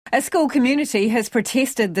A school community has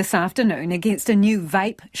protested this afternoon against a new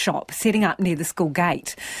vape shop setting up near the school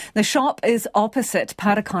gate. The shop is opposite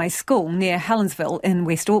Parakai School near Helensville in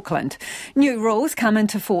West Auckland. New rules come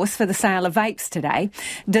into force for the sale of vapes today.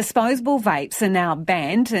 Disposable vapes are now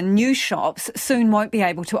banned and new shops soon won't be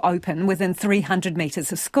able to open within 300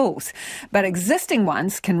 metres of schools. But existing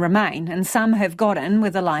ones can remain, and some have got in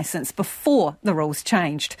with a licence before the rules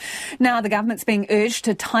changed. Now the government's being urged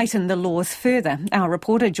to tighten the laws further. Our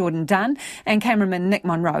reporter Jordan Dunn and cameraman Nick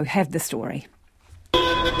Monroe have the story.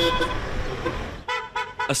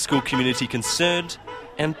 A school community concerned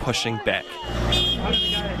and pushing back.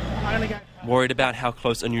 Worried about how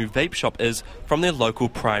close a new vape shop is from their local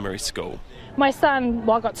primary school. My son,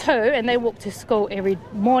 I got two, and they walk to school every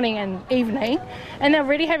morning and evening, and they're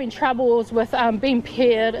already having troubles with being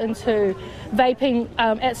peered into vaping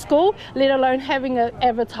at school, let alone having it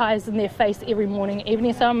advertised in their face every morning and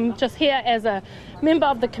evening. So I'm just here as a member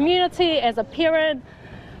of the community, as a parent,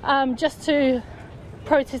 just to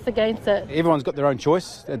protest against it. Everyone's got their own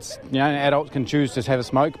choice. It's, adults can choose to have a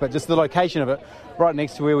smoke, but just the location of it, right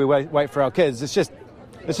next to where we wait for our kids, it's just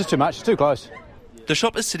too much, it's too close. The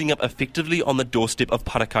shop is setting up effectively on the doorstep of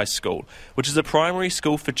Parakai School, which is a primary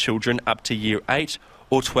school for children up to year 8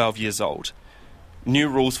 or 12 years old. New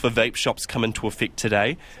rules for vape shops come into effect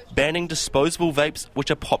today, banning disposable vapes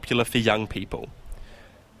which are popular for young people.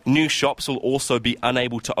 New shops will also be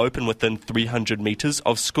unable to open within 300 metres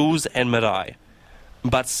of schools and marae.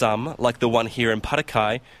 But some, like the one here in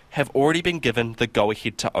Parakai, have already been given the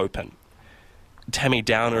go-ahead to open. Tammy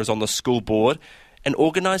Downer is on the school board and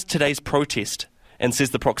organised today's protest and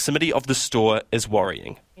says the proximity of the store is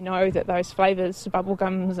worrying. We know that those flavours,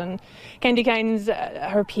 bubblegums and candy canes,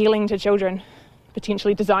 are appealing to children,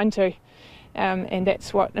 potentially designed to, and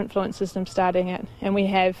that's what influences them starting it. And we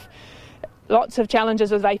have lots of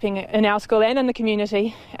challenges with vaping in our school and in the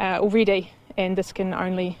community already, and this can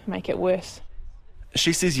only make it worse.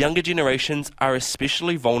 She says younger generations are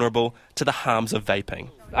especially vulnerable to the harms of vaping.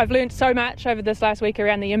 I've learned so much over this last week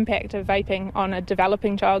around the impact of vaping on a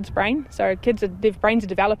developing child's brain. So their brains are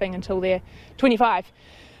developing until they're 25.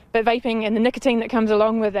 But vaping and the nicotine that comes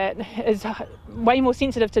along with it is way more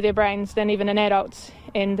sensitive to their brains than even in adults.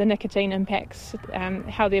 And the nicotine impacts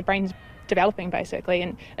how their brain's developing, basically,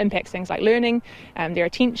 and impacts things like learning, their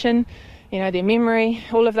attention, their memory,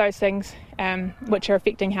 all of those things, which are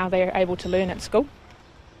affecting how they're able to learn at school.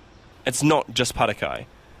 It's not just Parakai.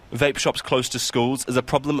 Vape shops close to schools is a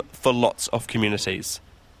problem for lots of communities.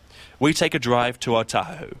 We take a drive to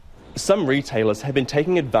Otahu. Some retailers have been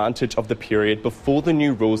taking advantage of the period before the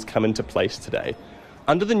new rules come into place today.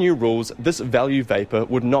 Under the new rules, this value vapour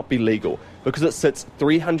would not be legal because it sits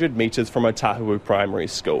 300 metres from Otahu Primary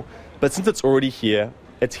School. But since it's already here,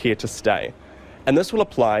 it's here to stay. And this will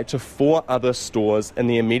apply to 4 other stores in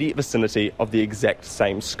the immediate vicinity of the exact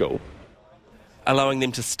same school. Allowing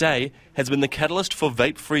them to stay has been the catalyst for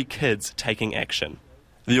vape-free kids taking action.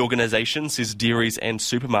 The organisation says dairies and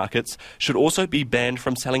supermarkets should also be banned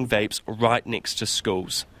from selling vapes right next to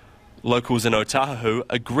schools. Locals in Otahu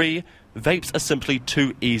agree vapes are simply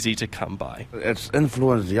too easy to come by. It's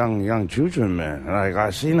influenced young children, man.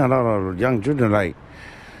 I've seen a lot of young children,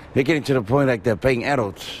 they're getting to the point they're paying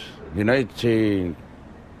adults, to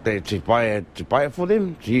buy it for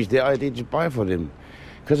them, to use their ID to buy it for them.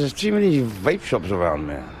 Because there's too many vape shops around,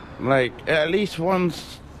 man. At least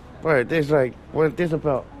once, there's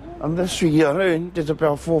about, on this street here alone, there's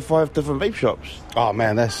about 4 or 5 different vape shops. Oh,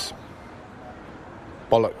 man, that's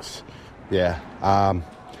bollocks. Yeah.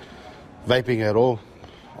 Vaping at all,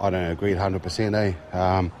 I don't agree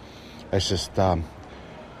 100%, It's just, I'd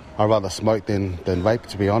rather smoke than vape,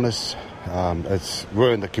 to be honest. It's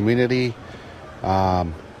ruined the community,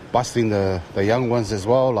 busting the young ones as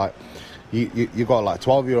well, You got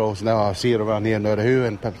 12-year-olds now. I see it around here in Otahu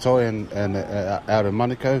and Papatoa and out in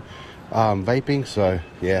Manukau, vaping. So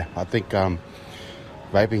yeah, I think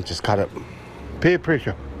vaping just cut it. Peer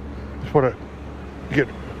pressure. That's what you get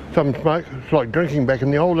some smoke. It's like drinking back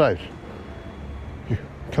in the old days. You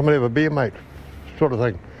come and have a beer, mate, sort of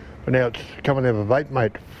thing. But now it's come and have a vape,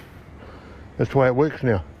 mate. That's the way it works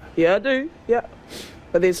now. Yeah, I do. Yeah,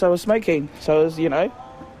 but then so I was smoking. So I was,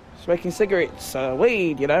 smoking cigarettes,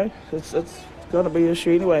 weed, it's going to be an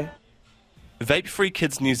issue anyway. Vape-Free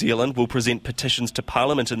Kids New Zealand will present petitions to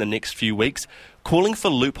Parliament in the next few weeks, calling for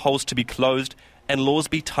loopholes to be closed and laws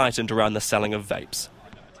be tightened around the selling of vapes.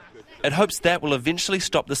 It hopes that will eventually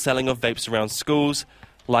stop the selling of vapes around schools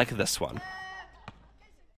like this one.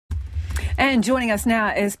 And joining us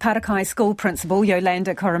now is Parakai School Principal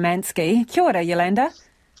Yolanda Koromansky. Kia ora, Yolanda.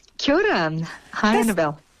 Kia ora. Hi,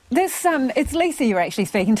 Annabelle. It's Lisa you're actually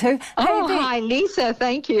speaking to. Hi, Lisa.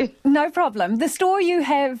 Thank you. No problem. The store you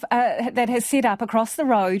have that has set up across the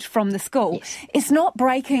road from the school, Yes. it's not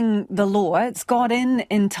breaking the law. It's got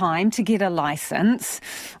in time to get a licence.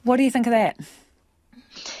 What do you think of that?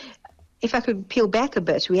 If I could peel back a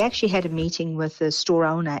bit, we actually had a meeting with the store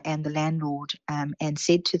owner and the landlord and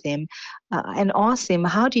said to them and asked them,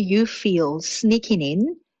 how do you feel sneaking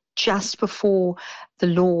in just before the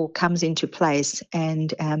law comes into place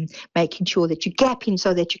and making sure that you gap in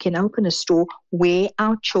so that you can open a store where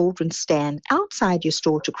our children stand outside your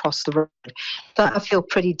store to cross the road. So I feel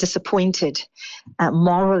pretty disappointed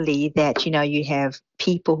morally that, you have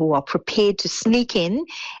people who are prepared to sneak in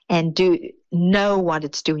and know what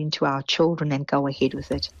it's doing to our children and go ahead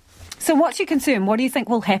with it. So what's your concern? What do you think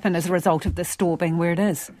will happen as a result of this store being where it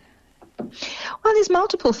is? Well, there's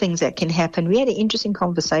multiple things that can happen. We had an interesting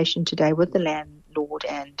conversation today with the landlord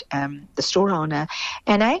and the store owner,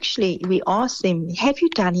 and we asked them, have you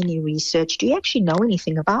done any research? Do you actually know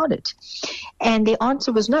anything about it? And the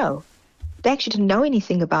answer was no. They actually didn't know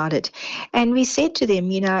anything about it. And we said to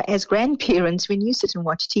them, as grandparents, when you sit and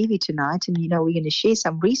watch TV tonight and, we're going to share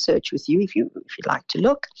some research with you if you'd like to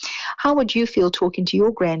look, how would you feel talking to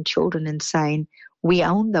your grandchildren and saying, we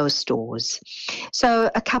own those stores?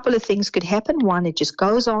 So a couple of things could happen. One, it just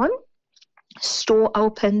goes on. Store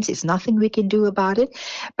opens. There's nothing we can do about it.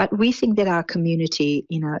 But we think that our community,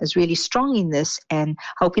 is really strong in this and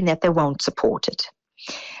hoping that they won't support it.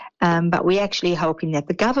 But we're actually hoping that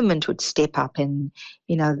the government would step up and,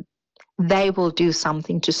 they will do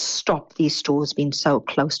something to stop these stores being so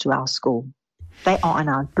close to our school. They are on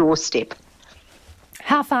our doorstep.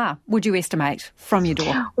 How far would you estimate from your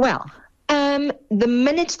door? Well, the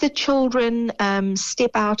minute the children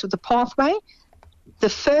step out of the pathway, the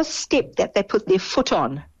first step that they put their foot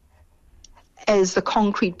on is the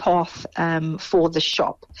concrete path for the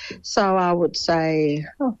shop. So I would say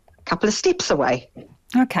a couple of steps away.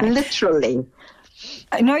 Okay. Literally.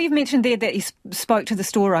 I know you've mentioned there that you spoke to the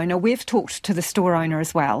store owner. We've talked to the store owner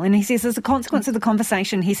as well, and he says as a consequence of the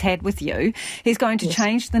conversation he's had with you, he's going to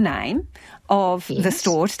change the name of the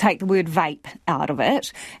store to take the word vape out of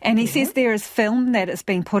it. And he says there is film that has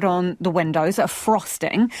been put on the windows, a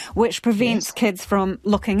frosting, which prevents kids from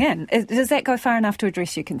looking in. Does that go far enough to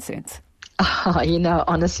address your concerns?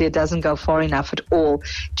 Honestly, it doesn't go far enough at all.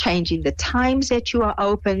 Changing the times that you are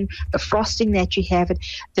open, the frosting that you have,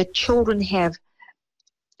 the children have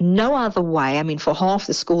no other way, for half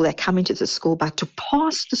the school, they come into the school, but to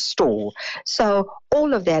pass the store. So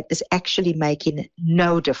all of that is actually making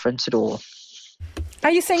no difference at all. Are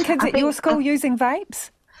you seeing kids at your school using vapes?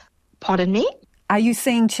 Pardon me? Are you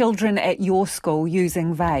seeing children at your school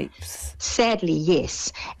using vapes? Sadly,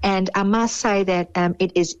 yes. And I must say that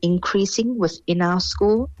it is increasing within our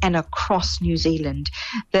school and across New Zealand.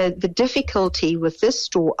 The difficulty with this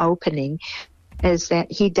store opening is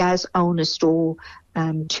that he does own a store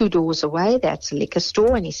 2 doors away. That's a liquor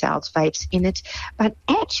store, and he sells vapes in it. But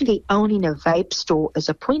actually owning a vape store is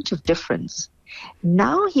a point of difference.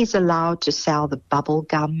 Now he's allowed to sell the bubble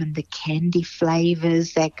gum and the candy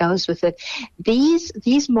flavors that goes with it.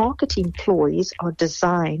 These marketing ploys are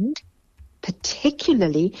designed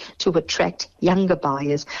particularly to attract younger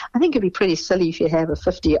buyers. I think it'd be pretty silly if you have a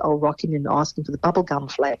 50-year-old rocking in and asking for the bubble gum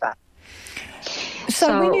flavor.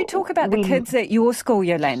 So when you talk about the kids at your school,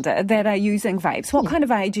 Yolanda, that are using vapes, what kind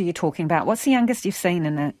of age are you talking about? What's the youngest you've seen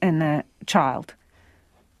in a child?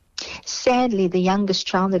 Sadly, the youngest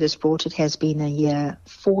child that has brought it has been a year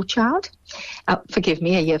 4 child. A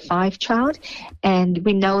year 5 child. And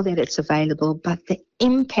we know that it's available, but the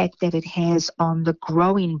impact that it has on the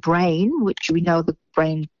growing brain, which we know the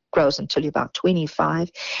brain grows until you're about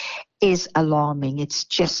 25, is alarming. It's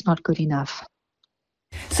just not good enough.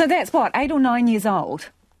 So that's 8 or 9 years old?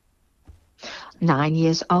 9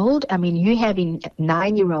 years old. You having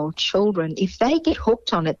 9-year-old children, if they get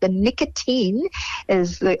hooked on it, the nicotine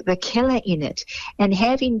is the killer in it. And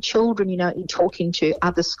having children, talking to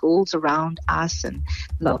other schools around us and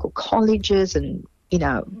local colleges and,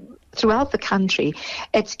 throughout the country,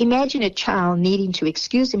 imagine a child needing to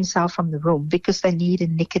excuse himself from the room because they need a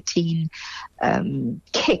nicotine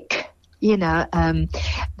kick. The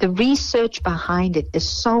research behind it is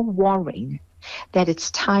so worrying that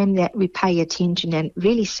it's time that we pay attention, and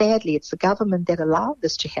really sadly it's the government that allowed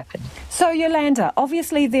this to happen. So Yolanda,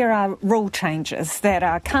 obviously there are rule changes that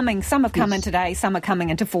are coming. Some have come in today, some are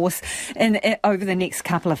coming into force over the next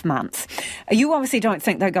couple of months. You obviously don't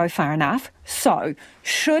think they go far enough. So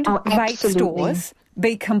should vape stores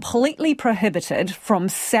be completely prohibited from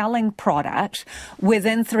selling product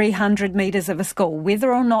within 300 metres of a school,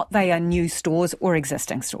 whether or not they are new stores or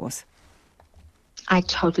existing stores? I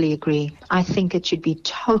totally agree. I think it should be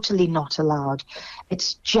totally not allowed.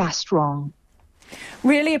 It's just wrong.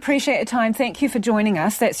 Really appreciate your time. Thank you for joining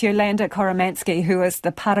us. That's Yolanda Koromansky, who is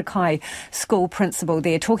the Parakai school principal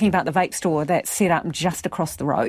there, talking about the vape store that's set up just across the road.